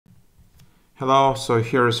Hello, so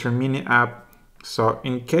here is Remini app. So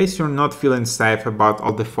in case you're not feeling safe about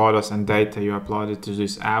all the photos and data you uploaded to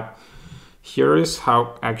this app, here is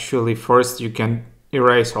how actually first you can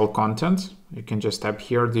erase all content. You can just tap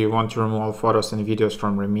here, do you want to remove all photos and videos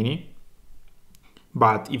from Remini?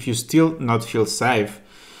 But if you still not feel safe,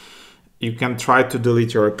 you can try to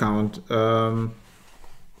delete your account.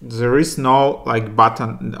 There is no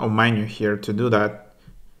button or menu here to do that.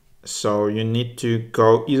 So you need to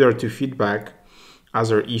go either to feedback,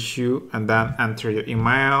 other issue, and then enter your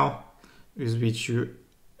email with which you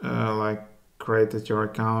created your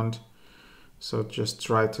account. So just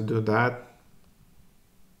try to do that.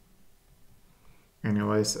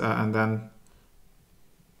 Anyways, and then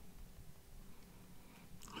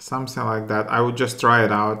something like that. I would just try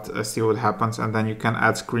it out, see what happens, and then you can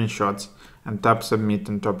add screenshots and tap submit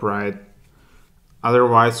on top right.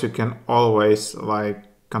 Otherwise, you can always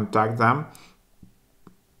contact them,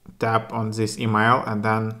 tap on this email, and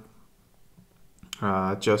then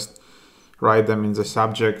just write them in the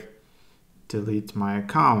subject, delete my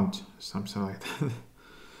account, something like that.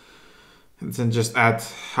 And then just add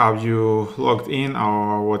how you logged in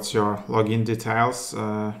or what's your login details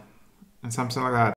and something like that.